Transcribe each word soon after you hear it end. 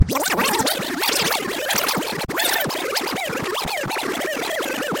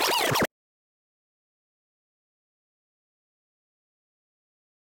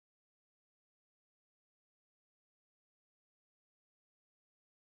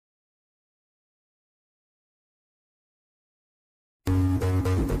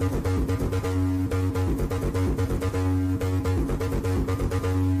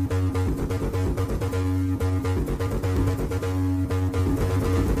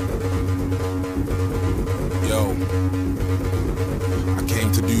Yo, I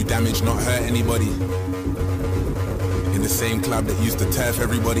came to do damage, not hurt anybody. In the same club that used to turf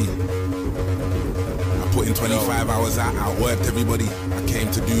everybody. I put in 25 hours, I outworked everybody. I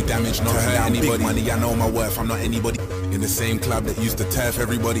came to do damage, not hurt anybody. Big money, I know my worth, I'm not anybody. In the same club that used to turf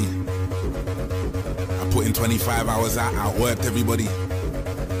everybody. I put in 25 hours, I outworked everybody.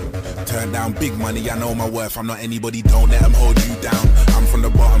 Turn down big money, I know my worth, I'm not anybody. Don't let them hold you down. I'm from the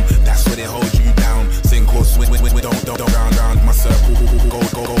bottom, that's where they hold you down. Sink or swing, don't round my circle, go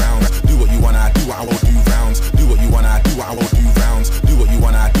round. Do what you wanna do, I will do rounds. Do what you wanna do, I will do rounds. Do what you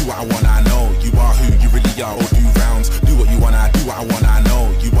wanna do, I wanna know you are who you really are, or do rounds. Do what you wanna do, I wanna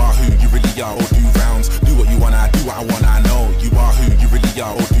know you are who you really are, or do rounds. Do what you wanna do, I wanna know you are who you really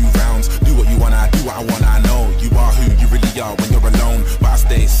are, or do rounds. Do what you wanna do, I wanna know you are who you really are when you're alone. But I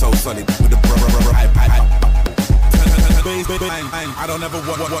stay so solid with the I don't ever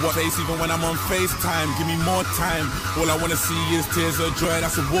want face even when I'm on FaceTime. Give me more time. All I wanna see is tears of joy.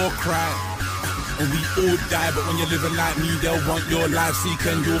 That's a war cry. And we all die, but when you're living like me, they'll want your life. Seek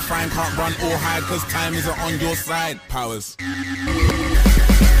and you'll find, can't run or hide, cause time isn't on your side. Powerz.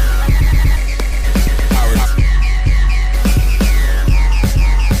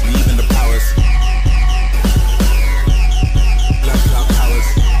 Leaving the Powerz. Black Cloud Powerz.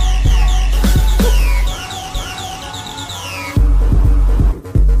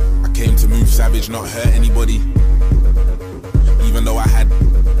 I came to move savage, not hurt anybody. Even though I had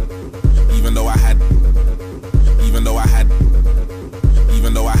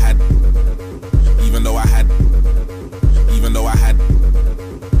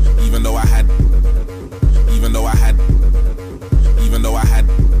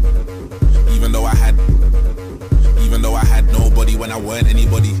nobody when I weren't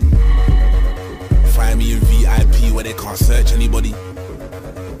anybody. Find me in VIP where they can't search anybody.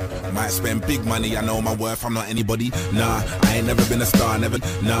 Might spend big money, I know my worth, I'm not anybody. Nah, I ain't never been a star, never.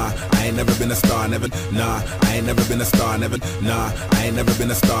 Nah, I ain't never been a star, never. Nah, I ain't never been a star, never. Nah, I ain't never been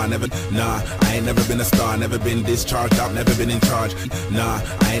a star, never. Nah, I ain't never been a star, never been discharged out, never been in charge. Nah,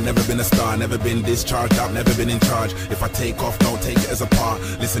 I ain't never been a star, never been discharged out, never been in charge. If I take off, don't take it as a part.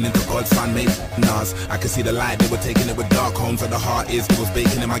 Listening to God's son made Nas. I can see the light, they were taking it with dark. Homes where the heart is, it was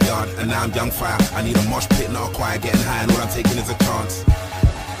baking in my yard. And now I'm young fire, I need a mosh pit, not a choir, getting high, and all I'm taking is a chance.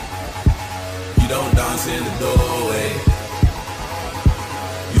 Don't dance in the doorway.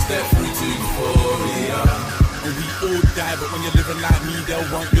 You step through to euphoria. And we all die, but when you're living like me, they'll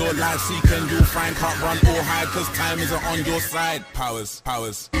want your life. Seek and you'll find, can't run or hide, cause time isn't on your side. Powerz,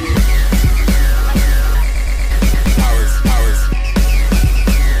 Powerz. Powerz.